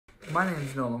My name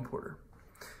is Nolan Porter.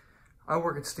 I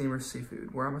work at Steamer's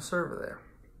Seafood, where I'm a server there.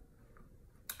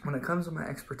 When it comes to my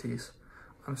expertise,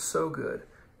 I'm so good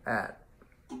at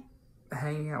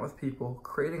hanging out with people,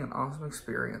 creating an awesome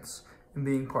experience, and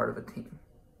being part of a team.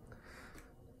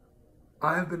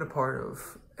 I have been a part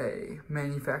of a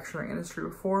manufacturing industry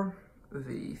before,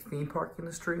 the theme park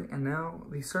industry, and now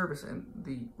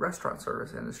the restaurant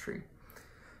service industry.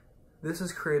 This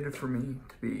has created for me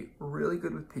to be really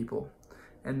good with people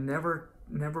and never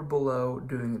below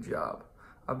doing a job.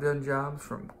 I've done jobs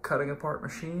from cutting apart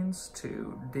machines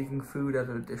to digging food out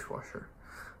of a dishwasher.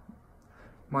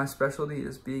 My specialty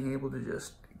is being able to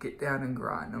just get down and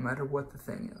grind no matter what the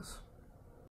thing is.